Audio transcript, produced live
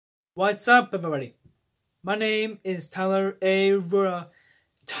What's up, everybody? My name is Tyler A. Ruda.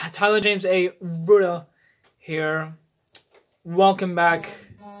 Tyler James A. Ruda here. Welcome back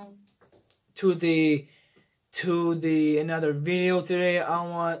to the another video. Today, I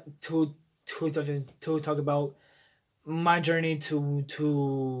want to talk about my journey to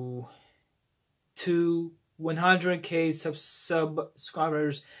 100k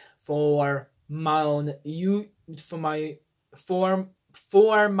subscribers for my own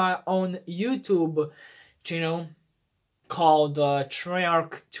for my own YouTube channel called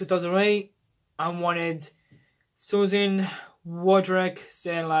Treyarch 2008. I wanted Susan Wodrick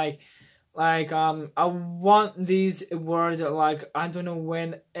said I want these awards. I don't know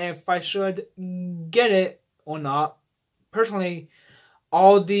when if I should get it or not. Personally,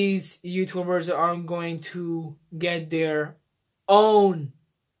 all these YouTubers are going to get their own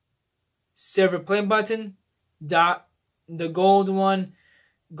silver play button, the gold one,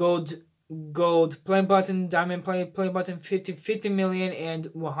 gold play button, diamond play button, 50 million and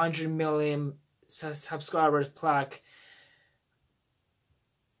 100 million subscribers plaque.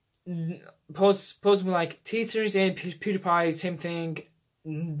 Post like T-Series and PewDiePie, same thing.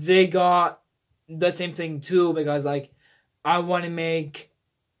 They got the same thing too, because I want to make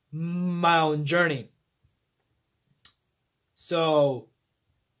my own journey. So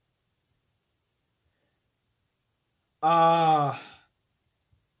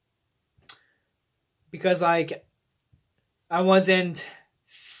because I wasn't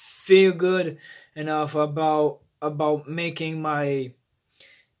feel good enough about making my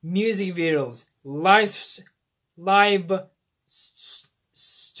music videos live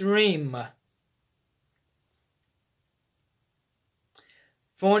stream.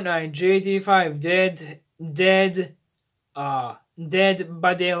 Fortnite, GTA 5, Dead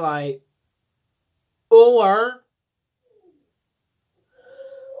by Daylight, or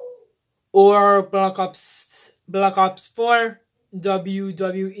Black Ops 4,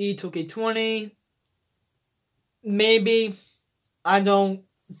 WWE 2K20. Maybe I don't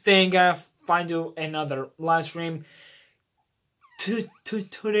think I'll find another live stream.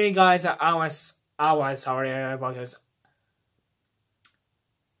 Today, guys, I was sorry about this.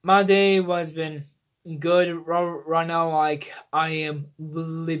 My day was been good right now. I am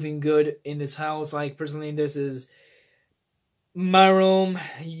living good in this house. Personally, this is my room.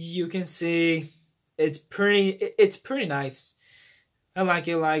 You can see it's pretty nice. I like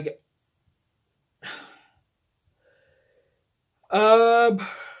it.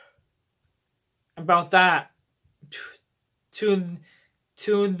 About that, to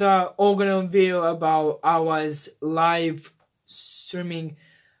the original video about I was live streaming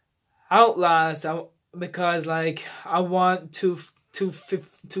Outlast, because I want to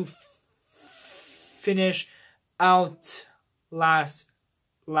finish out last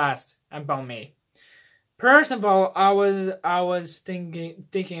about me. First of all, I was thinking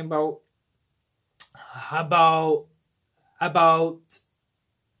about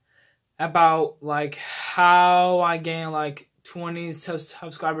how I gain 20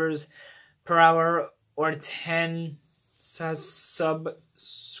 subscribers per hour or 10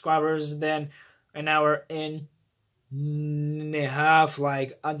 subscribers then an hour and a half. I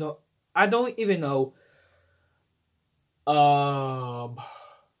don't even know.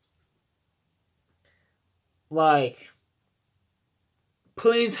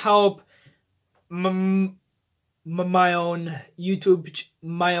 Please help my own YouTube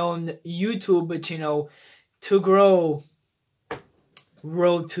channel to grow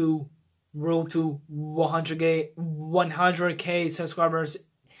to 100k subscribers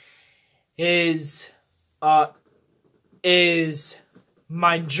is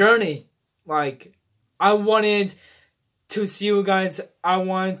my journey. I wanted to see you guys. I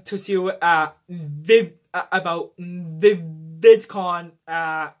want to see you at about VidCon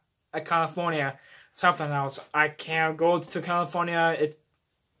California. Something else. I can't go to California. It's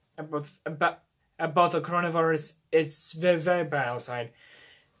about the coronavirus. It's very bad outside.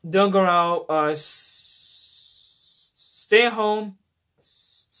 Don't go out. Stay home.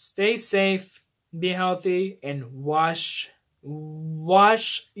 Stay safe. Be healthy and wash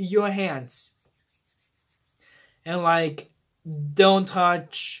your hands. And don't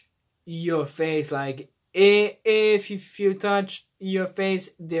touch your face. If you touch your face,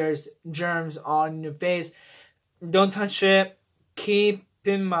 there's germs on your face. Don't touch it. Keep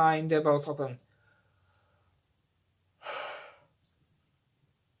in mind about something.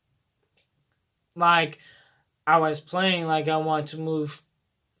 I was planning, I want to move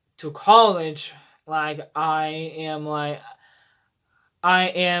to college. I am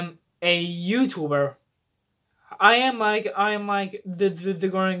a YouTuber. I am like the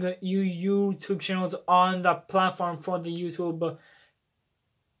growing YouTube channels on the platform for the YouTube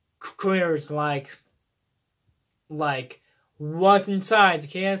careers like What's Inside,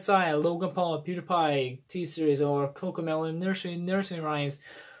 KSI, Logan Paul, PewDiePie, T-Series, or Cocomelon Nursery Rhymes,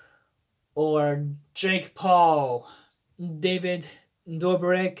 or Jake Paul, David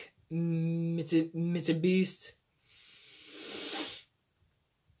Dobrik, Mr. Beast,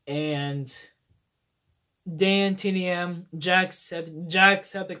 and Dan TDM,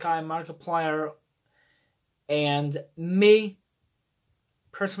 Jacksepticeye, Markiplier, and me.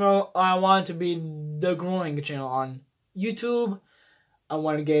 Personally, I want to be the growing channel on YouTube. I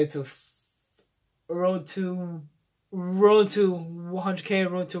want to get to road to 100K,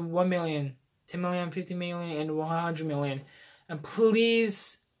 road to 1 million, 10 million, 50 million, and 100 million. And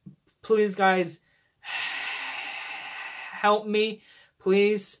please, guys, help me,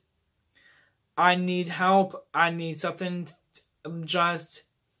 please. I need help. I need something. Just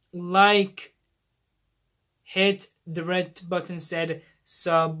like, hit the red button said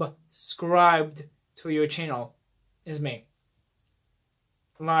subscribed to your channel is me.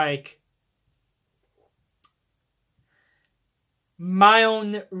 Like, my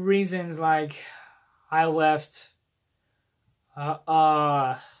own reasons, like I left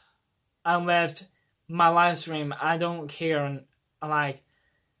my live stream. I don't care, and like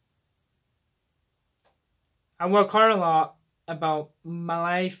I work hard a lot about my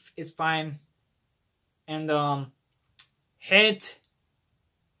life. It's fine, and hit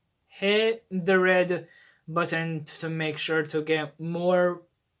the red button to make sure to get more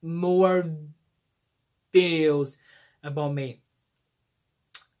videos about me.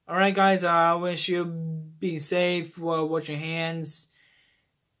 Alright guys, I wish you be safe while washing hands,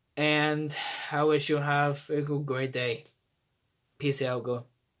 and I wish you have a great day. Peace out,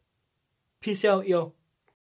 yo.